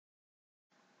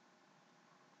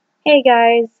Hey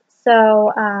guys,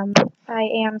 I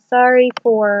am sorry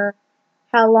for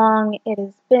how long it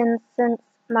has been since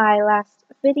my last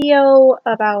video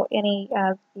about any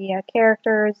of the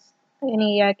characters,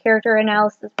 any character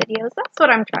analysis videos. That's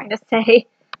what I'm trying to say.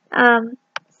 Um,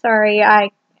 Sorry, I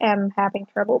am having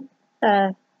trouble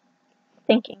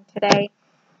thinking today.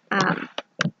 Um,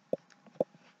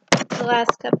 the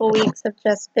last couple weeks have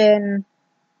just been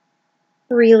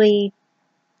really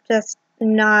just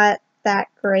not that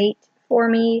great for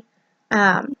me.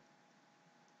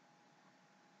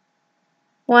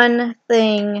 One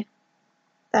thing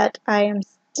that I am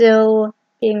still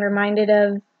being reminded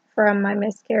of from my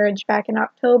miscarriage back in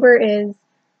October is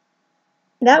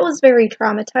that was very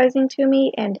traumatizing to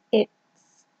me, and it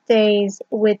stays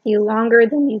with you longer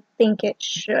than you think it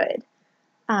should,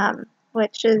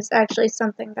 which is actually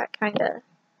something that kind of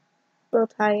will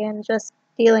tie in just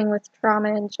dealing with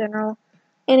trauma in general.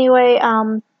 Anyway,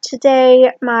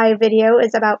 today my video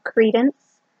is about Credence.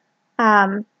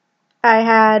 I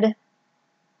had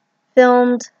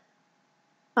filmed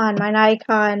on my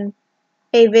Nikon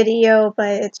a video,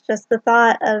 but it's just the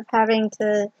thought of having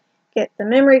to get the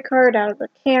memory card out of the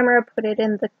camera, put it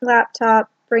in the laptop,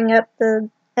 bring up the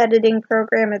editing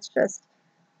program. It's just,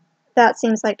 that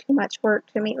seems like too much work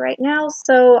to me right now,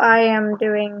 so I am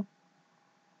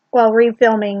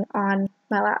refilming on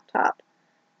my laptop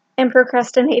and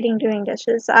procrastinating doing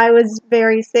dishes. I was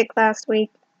very sick last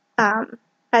week. I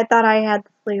thought I had the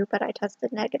flu, but I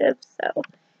tested negative, so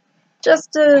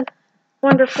just a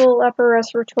wonderful upper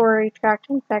respiratory tract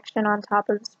infection on top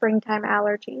of springtime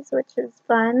allergies, which is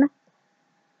fun.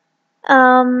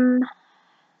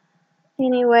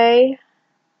 Anyway,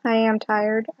 I am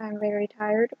tired. I'm very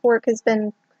tired. Work has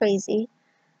been crazy.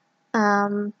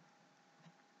 Friends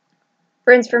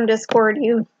from Discord,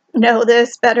 you know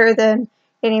this better than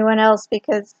anyone else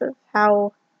because of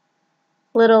how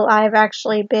little I've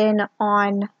actually been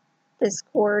on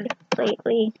Discord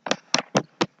lately.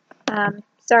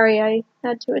 Sorry, I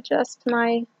had to adjust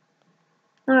my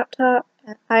laptop.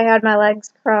 I had my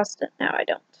legs crossed, and now I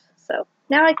don't. So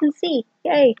now I can see.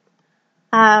 Yay!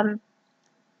 I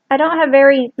don't have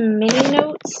very many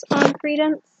notes on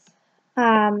Credence.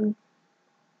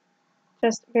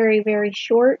 Just very, very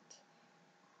short.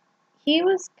 He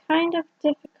was kind of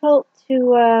difficult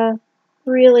to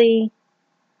really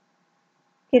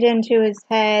get into his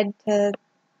head to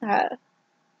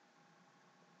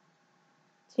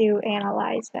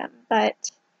analyze him,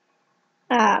 but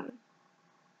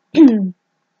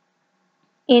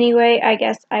anyway, I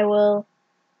guess I will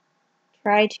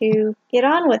try to get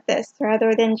on with this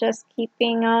rather than just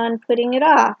keeping on putting it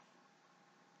off.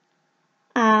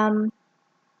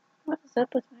 What is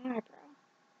up with my eyebrow?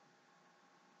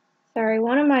 Sorry,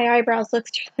 one of my eyebrows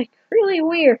looks like really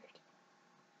weird,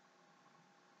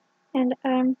 and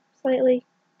I'm slightly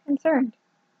concerned.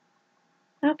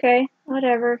 Okay,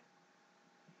 whatever.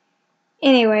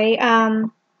 Anyway,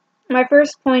 my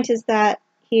first point is that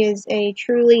he is a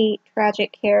truly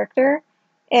tragic character,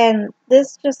 and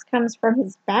this just comes from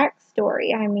his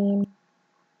backstory. I mean,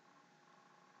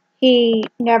 he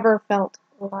never felt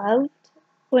loved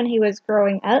when he was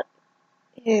growing up.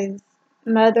 His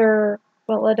mother,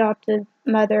 adopted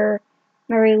mother,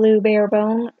 Mary Lou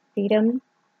Barebone, beat him.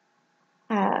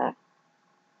 And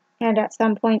at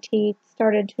some point he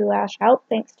started to lash out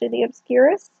thanks to the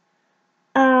Obscurus.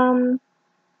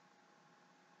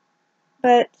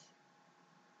 But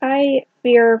I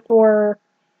fear for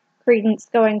Credence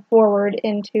going forward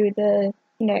into the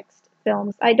next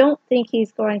films. I don't think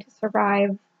he's going to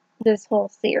survive this whole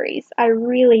series. I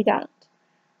really don't.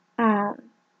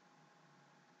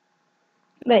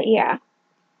 But yeah.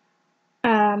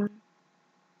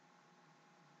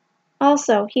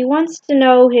 Also, he wants to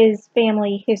know his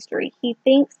family history. He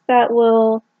thinks that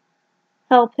will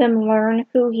help him learn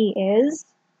who he is.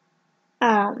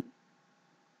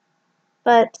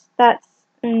 But that's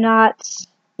not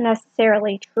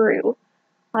necessarily true.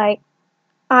 Like,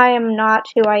 I am not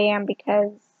who I am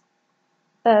because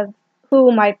of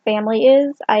who my family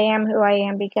is. I am who I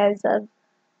am because of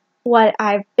what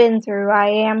I've been through.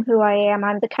 I am who I am.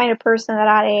 I'm the kind of person that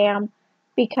I am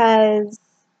because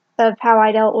of how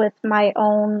I dealt with my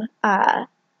own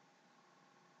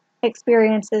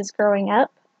experiences growing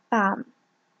up.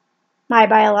 My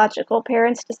biological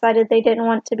parents decided they didn't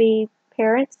want to be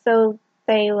parents, so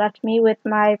they left me with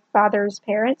my father's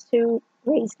parents who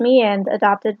raised me and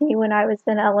adopted me when I was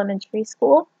in elementary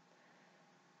school.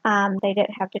 They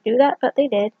didn't have to do that, but they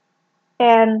did.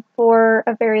 And for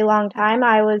a very long time,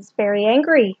 I was very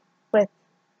angry with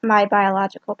my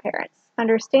biological parents,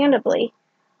 understandably.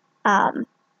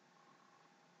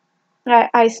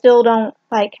 I still don't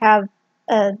have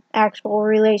an actual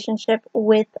relationship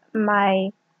with my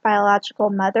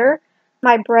biological mother.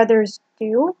 My brothers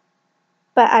do,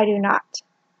 but I do not.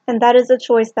 And that is a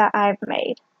choice that I've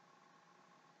made.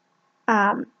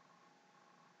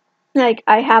 Like,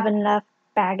 I have enough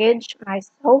baggage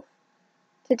myself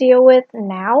to deal with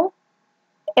now,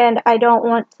 and I don't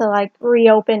want to, like,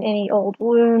 reopen any old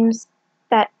wounds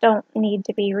that don't need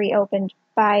to be reopened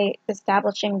by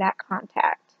establishing that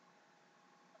contact.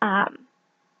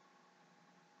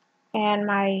 And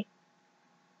my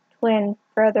twin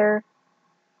brother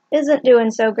isn't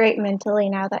doing so great mentally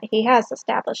now that he has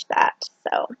established that,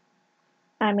 so,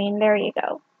 I mean, there you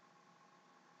go.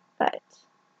 But,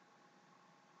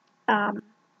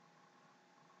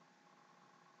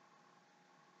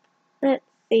 let's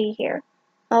see here.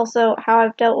 Also, how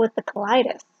I've dealt with the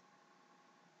colitis.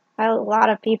 A lot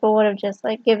of people would have just,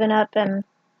 like, given up and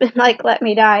been like, let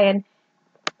me die, and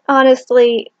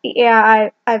honestly, yeah,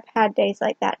 I've had days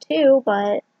like that too,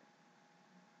 but a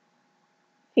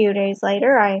few days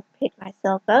later, I pick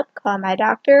myself up, call my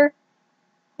doctor,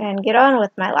 and get on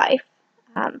with my life.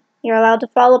 You're allowed to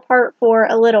fall apart for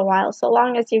a little while, so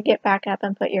long as you get back up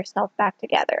and put yourself back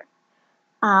together.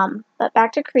 But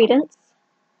back to Credence.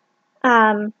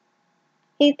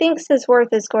 He thinks his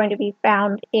worth is going to be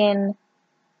found in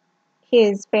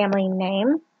his family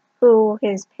name, who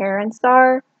his parents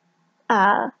are,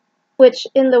 which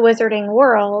in the wizarding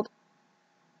world,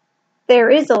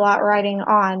 there is a lot riding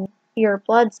on your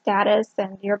blood status,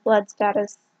 and your blood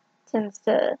status tends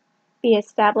to be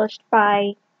established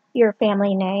by your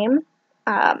family name.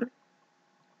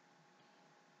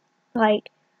 Like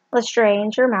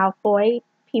Lestrange or Malfoy,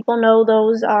 people know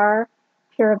those are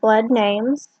pure blood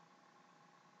names.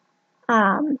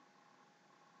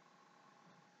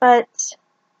 But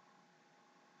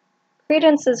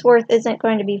Credence's worth isn't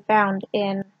going to be found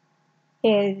in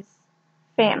his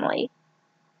family.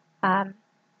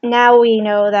 Now we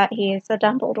know that he is a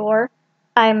Dumbledore.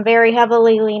 I'm very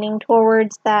heavily leaning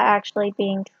towards that actually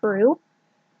being true.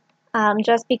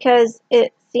 Just because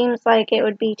it seems like it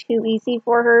would be too easy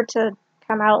for her to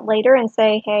come out later and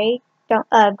say, hey,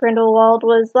 Grindelwald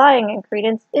was lying and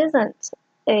Credence isn't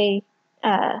a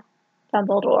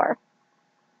Dumbledore.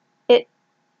 It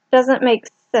doesn't make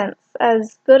sense.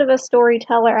 As good of a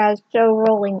storyteller as Jo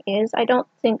Rowling is, I don't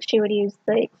think she would use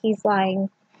the he's lying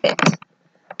bit.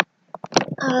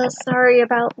 Sorry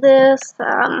about this.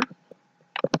 Trying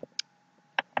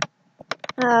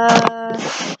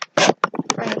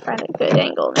to find a good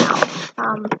angle now.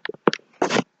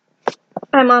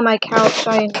 I'm on my couch.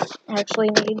 I actually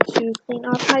need to clean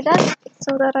off my desk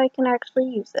so that I can actually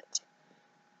use it.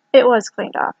 It was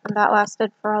cleaned off, and that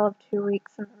lasted for all of 2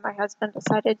 weeks, and then my husband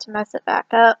decided to mess it back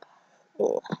up.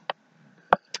 Ugh.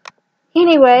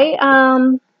 Anyway,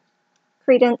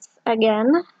 Credence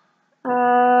again.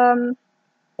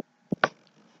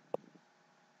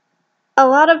 A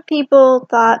lot of people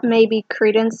thought maybe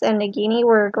Credence and Nagini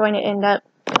were going to end up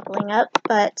coupling up,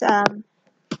 but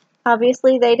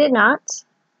obviously they did not.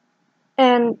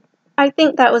 And I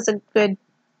think that was a good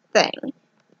thing.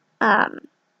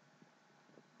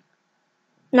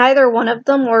 Neither one of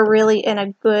them were really in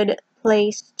a good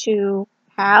place to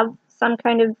have some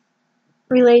kind of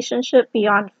relationship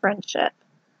beyond friendship.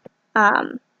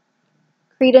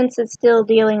 Credence is still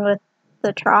dealing with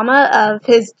the trauma of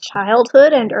his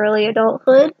childhood and early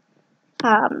adulthood.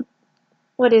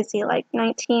 What is he, like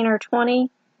 19 or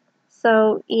 20?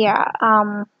 So, yeah,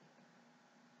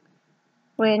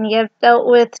 when you've dealt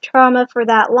with trauma for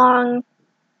that long,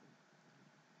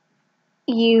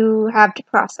 you have to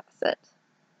process it.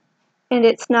 And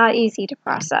it's not easy to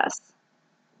process.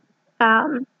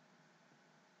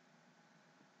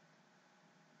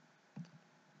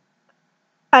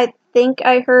 I think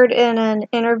I heard in an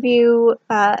interview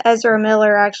Ezra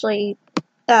Miller actually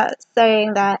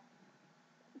saying that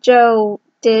Jo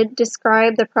did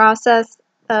describe the process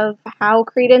of how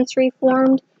Credence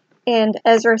reformed, and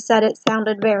Ezra said it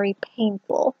sounded very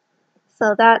painful.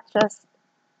 So that just,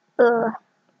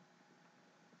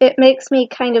 it makes me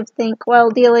kind of think, well,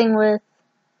 dealing with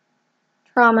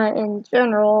trauma in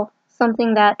general,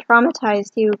 something that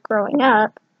traumatized you growing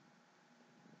up,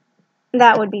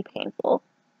 that would be painful.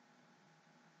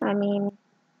 I mean,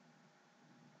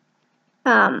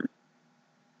 I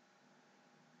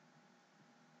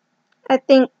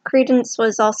think Credence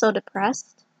was also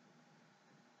depressed.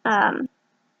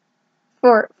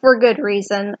 For good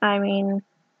reason. I mean,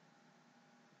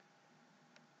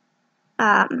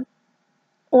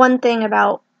 one thing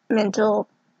about mental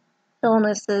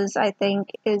illnesses, I think,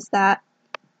 is that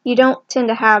you don't tend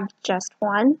to have just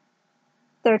one.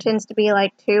 There tends to be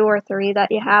like 2 or 3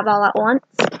 that you have all at once.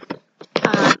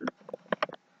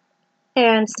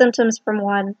 And symptoms from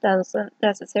one doesn't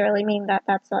necessarily mean that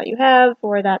that's all you have,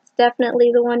 or that's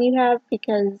definitely the one you have,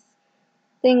 because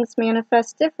things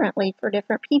manifest differently for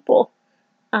different people.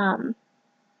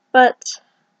 But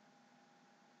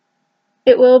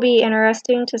it will be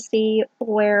interesting to see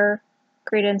where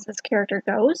Credence's character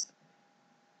goes.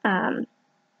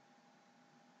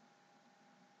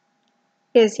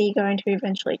 Is he going to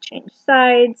eventually change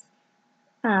sides?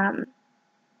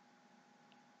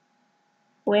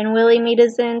 When will he meet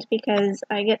his end? Because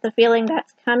I get the feeling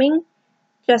that's coming,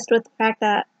 just with the fact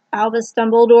that Albus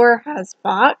Dumbledore has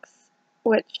Fox,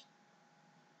 which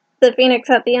the Phoenix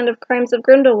at the end of Crimes of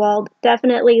Grindelwald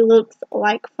definitely looks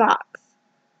like Fox.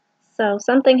 So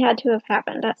something had to have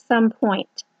happened at some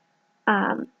point.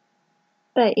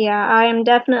 But yeah, I am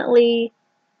definitely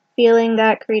feeling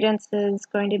that Credence is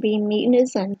going to be meeting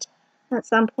his end at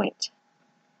some point.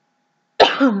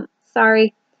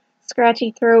 Sorry,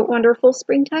 scratchy throat, wonderful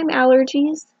springtime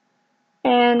allergies,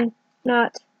 and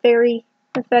not very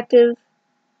effective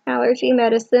allergy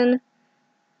medicine.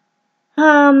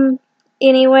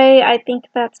 Anyway, I think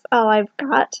that's all I've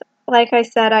got. Like I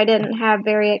said, I didn't have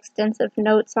very extensive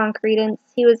notes on Credence.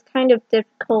 He was kind of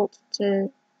difficult to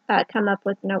come up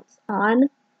with notes on.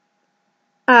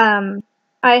 I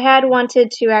had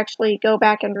wanted to actually go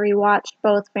back and rewatch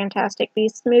both Fantastic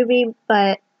Beasts movie,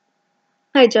 but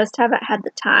I just haven't had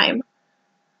the time.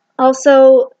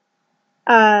 Also,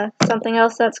 something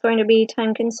else that's going to be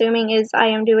time consuming is I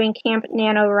am doing Camp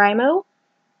NaNoWriMo.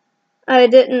 I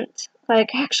didn't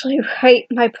actually write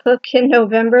my book in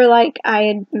November like I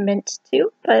had meant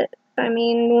to, but I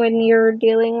mean, when you're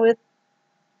dealing with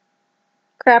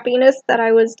crappiness that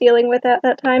I was dealing with at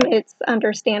that time, it's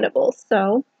understandable.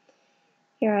 So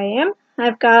here I am.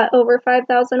 I've got over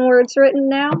 5,000 words written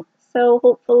now, so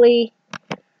hopefully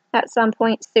at some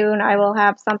point soon I will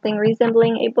have something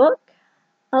resembling a book.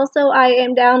 Also, I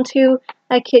am down to,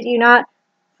 I kid you not,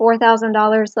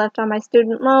 $4,000 left on my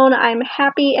student loan. I'm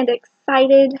happy and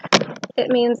excited. It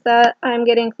means that I'm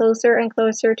getting closer and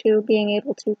closer to being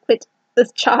able to quit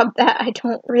this job that I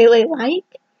don't really like.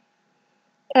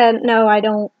 And no, I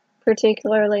don't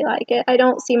particularly like it. I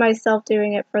don't see myself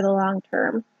doing it for the long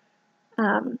term.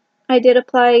 I did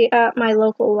apply at my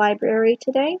local library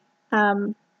today.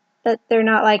 But they're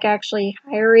not actually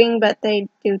hiring, but they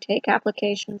do take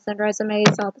applications and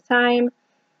resumes all the time,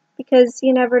 because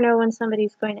you never know when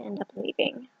somebody's going to end up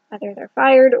leaving, whether they're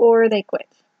fired or they quit.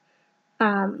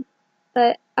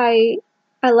 But I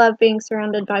love being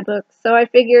surrounded by books, so I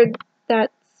figured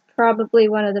that's probably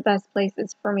one of the best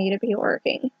places for me to be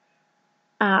working.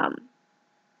 But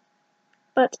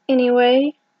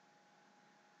anyway,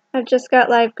 I've just got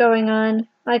life going on.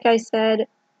 Like I said,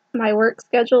 my work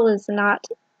schedule is not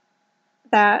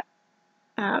that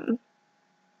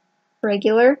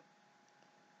regular.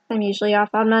 I'm usually off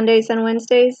on Mondays and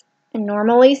Wednesdays, and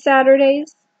normally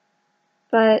Saturdays.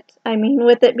 But, I mean,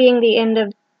 with it being the end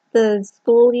of the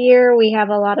school year, we have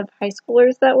a lot of high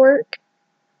schoolers that work,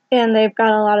 and they've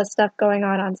got a lot of stuff going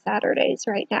on Saturdays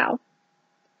right now.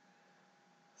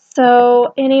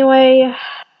 So, anyway,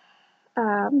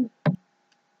 I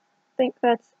think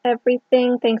that's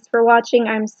everything. Thanks for watching.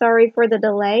 I'm sorry for the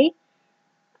delay.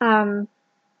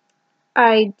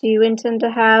 I do intend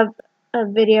to have a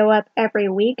video up every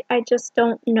week. I just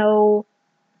don't know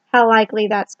how likely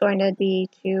that's going to be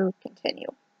to continue.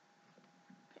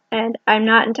 And I'm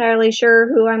not entirely sure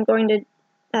who I'm going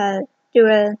to do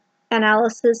an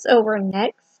analysis over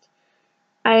next.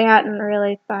 I hadn't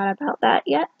really thought about that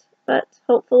yet, but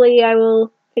hopefully I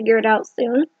will figure it out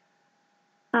soon.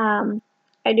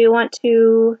 I do want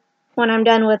to, when I'm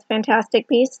done with Fantastic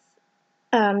Beasts,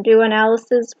 do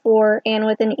analysis for Anne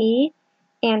with an E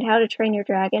and How to Train Your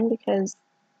Dragon, because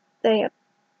they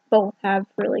both have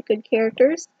really good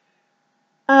characters.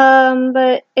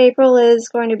 But April is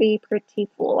going to be pretty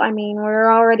full. I mean,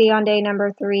 we're already on day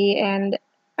number 3, and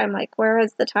I'm like, where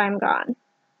has the time gone?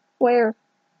 Where?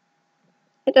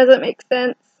 It doesn't make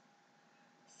sense.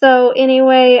 So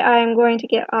anyway, I'm going to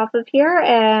get off of here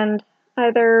and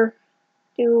either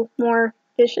do more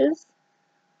dishes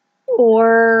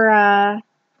or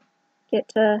get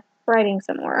to writing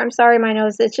some more. I'm sorry my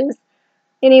nose itches.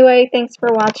 Anyway, thanks for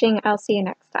watching. I'll see you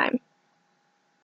next time.